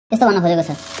यस्तो भन्न खोजेको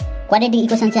छ क्वाड्रेटिक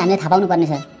इक्वेसन चाहिँ हामीले थाहा पाउनु पर्ने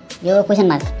छ यो question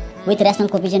mark with rational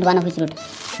coefficient one of each root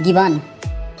given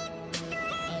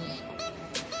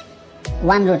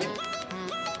one root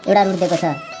एउटा रुट दिएको छ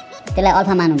त्यसलाई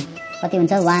अल्फा मानौँ कति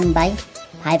हुन्छ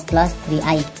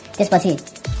 1/5+3i त्यसपछि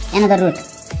एनदर रुट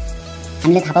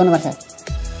हामीले थाहा पाउनुपर्छ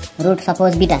रुट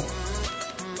सपोज बीटा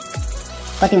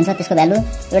कति हुन्छ त्यसको भ्यालु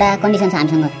एउटा कन्डिसन छ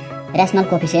हामीसँग रेशनल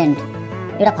कोएफिसिएन्ट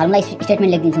एउटा फर्मुला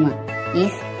स्टेटमेन्ट लेखिदिन्छु म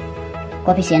if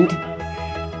coefficient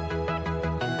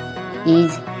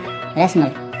is rational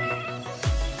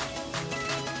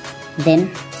then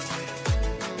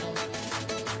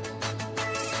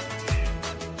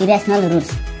irrational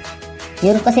roots यो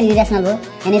रुट कसरी इरेशनल हो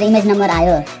यहाँनिर इमेज नम्बर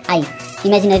आयो आई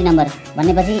इमेजिनरी नम्बर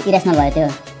भनेपछि इरेशनल भयो त्यो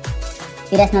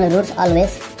irrational roots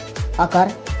always occur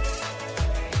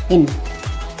in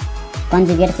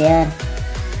conjugate pair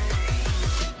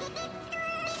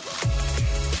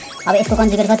अब यसको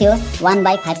कन्जुगेट कति हो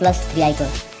 1/5+3i को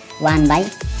 1/5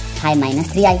 -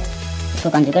 3i यसको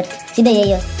कन्जुगेट सिधै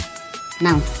यही हो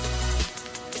नाउ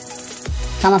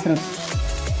सम अफ रुट्स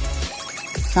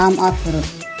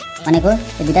भनेको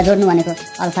यो दुईटा जोड्नु भनेको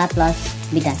अल्फा प्लस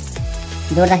बीटा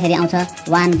जोड्दाखेरि आउँछ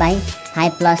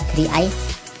 1/5+3i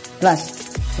प्लस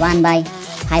 1/5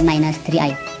 -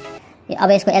 3i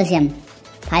अब यसको एलसीएम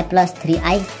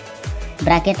 5+3i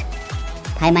ब्राकेट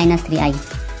 5 - 3i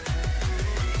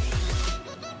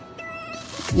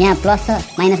यहाँ प्लस छ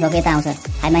माइनस भएको यता आउँछ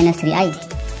 5 - 3i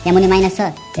यहाँ मुनि माइनस छ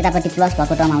यतापट्टि प्लस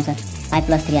भएको टर्म आउँछ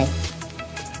 5+3i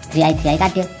 3i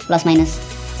काट्यो plus minus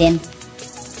 10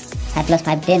 5 +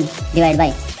 5 10 divide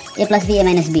by a + b a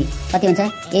 - b कति हुन्छ a²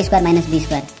 - b²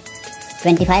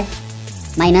 25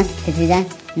 minus 3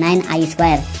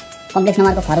 9i² complex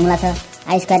नम्बरको फर्मुला छ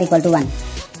i² = 1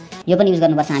 यो पनि युज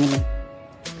गर्नुपर्छ हामीले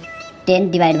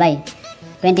 10 डिवाइड बाई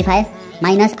 25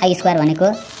 माइनस i² भनेको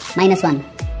 -1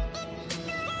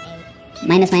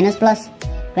 minus minus plus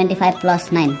 25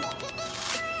 + 9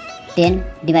 10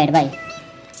 divide by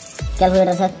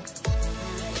calculator छ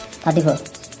 34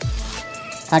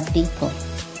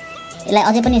 यसलाई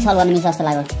अझै पनि सल्भ गर्न मिल्छ जस्तो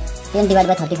लाग्यो 10 डिवाइड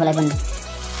बाई 34 लाई पनि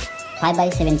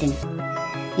 5/17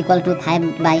 इक्वल टु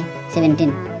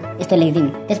 5/17 यस्तो लेखिदिउँ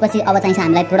त्यसपछि अब चाहिन्छ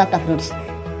हामीलाई प्रोडक्ट अफ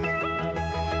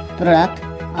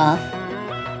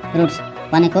रुट्स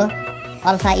भनेको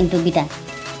अल्फा इन्टु बीटा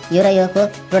यो र योको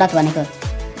प्रोडक्ट भनेको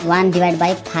 1 divide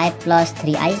by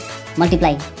 5+3i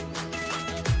multiply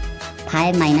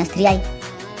 5 - 3i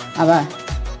अब a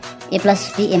 +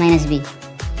 b a - b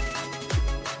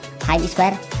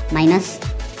 5²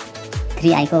 -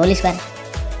 3i को होल स्क्वायर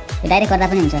यो डाइरेक्ट गर्दा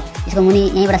पनि हुन्छ यसको मुनि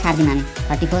यहीँबाट सार्दिउँ हामी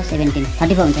 34 17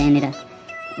 34 हुन्छ यहाँनिर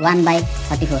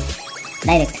 1/34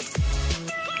 डाइरेक्ट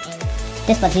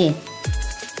त्यसपछि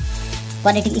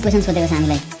क्वाड्रेटिक इक्वेसन सोधेको छ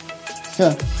हामीलाई so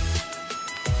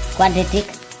quadratic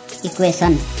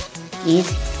equation is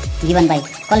given by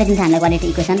कसले दिन्छ हामीलाई क्वाड्रेटिक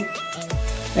इक्वेसन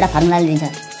एउटा फर्मुलाले दिन्छ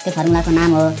त्यो फर्मुलाको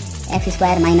नाम हो x² -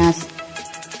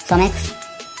 some x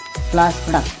plus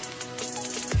product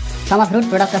some of root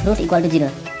product of root equal to 0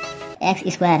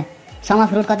 x² some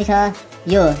of root कति छ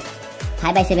यो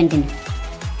 5/17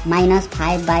 minus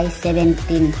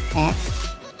 5/17x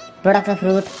product of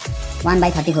root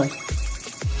 1/34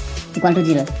 equal to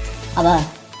 0 अब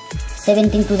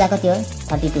 17 टु जा कति हो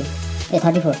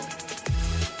 34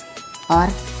 और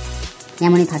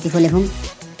यहाँ मुनि 34 लेखौँ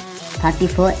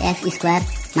 34x²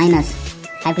 माइनस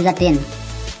 5 टु जा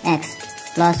 10x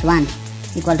plus 1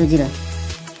 equal to 0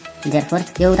 therefore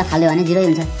यो उता फाल्यो भने 0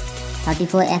 हुन्छ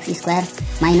 34x²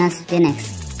 minus 10x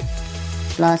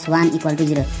plus 1 equal to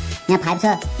 0 यहाँ 5 छ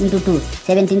इन्टु 2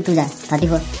 17 टु जा 34 त्यही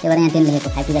भएर यहाँ 10 लेखेको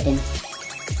 5 टु जा 10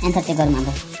 एन्सर चेक गरौँ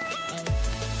हाम्रो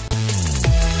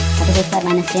 34²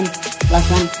 माइनस 10 प्लस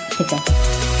 1 ठिक छ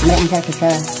हाम्रो एन्सर ठिक छ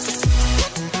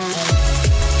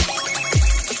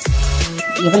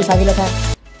यो पनि सजिलो छ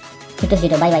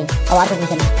छिटो बाई बाई अब अर्को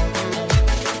क्वेसन